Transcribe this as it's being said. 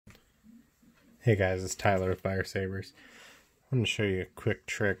Hey guys, it's Tyler with Fire Sabers. I'm going to show you a quick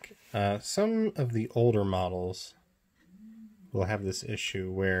trick. Some of the older models will have this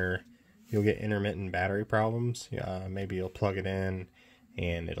issue where you'll get intermittent battery problems. Maybe you'll plug it in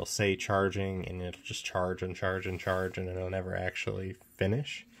and it'll say charging and it'll just charge and charge and charge and it'll never actually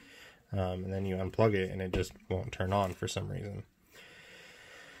finish. And then you unplug it and it just won't turn on for some reason.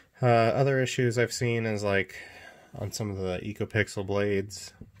 Other issues I've seen is like on some of the EcoPixel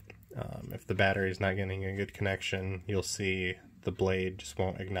blades. If the battery is not getting a good connection, you'll see the blade just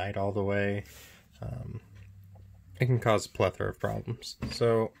won't ignite all the way. It can cause a plethora of problems.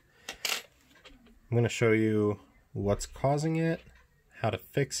 So I'm going to show you what's causing it, how to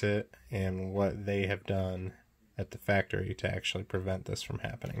fix it, and what they have done at the factory to actually prevent this from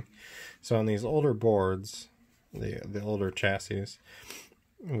happening. So on these older boards, the older chassis,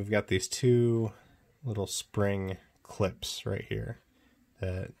 we've got these two little spring clips right here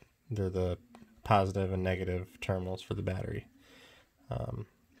that they're the positive and negative terminals for the battery.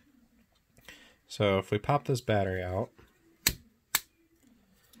 So if we pop this battery out,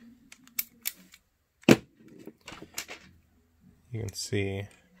 you can see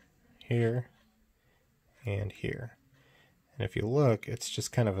here and here. And if you look, it's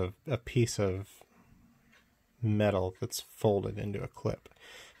just kind of a piece of metal that's folded into a clip.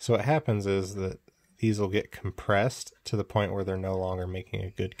 So what happens is that these will get compressed to the point where they're no longer making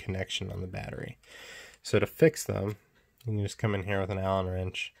a good connection on the battery. So to fix them, you can just come in here with an Allen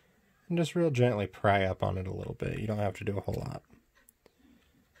wrench and just real gently pry up on it a little bit. You don't have to do a whole lot.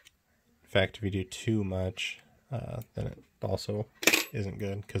 In fact, if you do too much, then it also isn't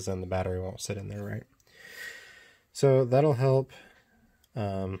good because then the battery won't sit in there right. So that'll help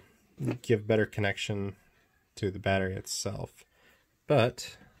give better connection to the battery itself.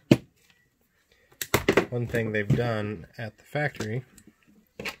 But one thing they've done at the factory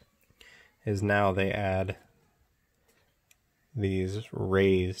is now they add these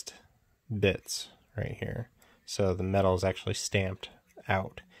raised bits right here. So the metal is actually stamped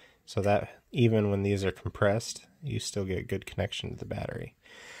out. So that even when these are compressed, you still get good connection to the battery.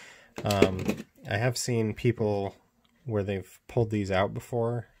 I have seen people where they've pulled these out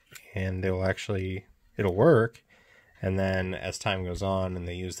before and it'll work, and then as time goes on and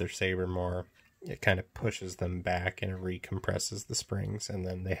they use their Saber more, it kind of pushes them back and it recompresses the springs, and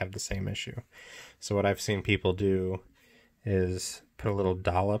then they have the same issue. So what I've seen people do is put a little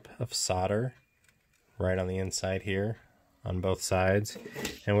dollop of solder right on the inside here on both sides,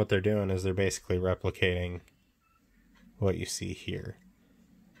 and what they're doing is they're basically replicating what you see here.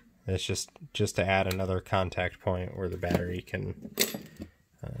 It's just to add another contact point where the battery can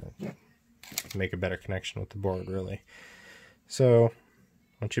make a better connection with the board, really. So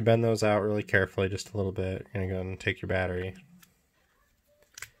once you bend those out really carefully, just a little bit, you're going to go and take your battery,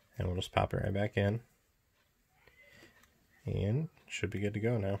 and we'll just pop it right back in. And should be good to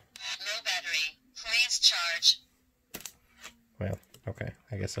go now. Low battery. Please charge. Well, okay.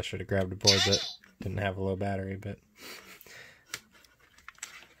 I guess I should have grabbed a board that didn't have a low battery, but...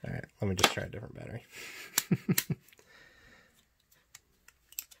 Alright, let me just try a different battery.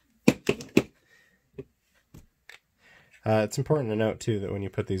 It's important to note, too, that when you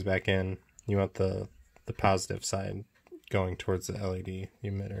put these back in, you want the positive side going towards the LED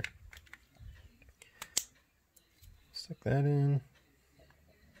emitter. Stick that in.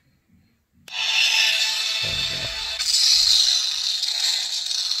 There we go.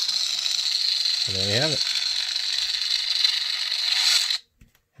 And there you have it.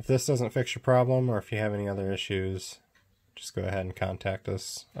 If this doesn't fix your problem, or if you have any other issues, just go ahead and contact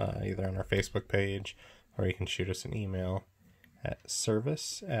us either on our Facebook page, or you can shoot us an email at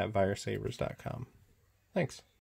service@firesabers.com. Thanks.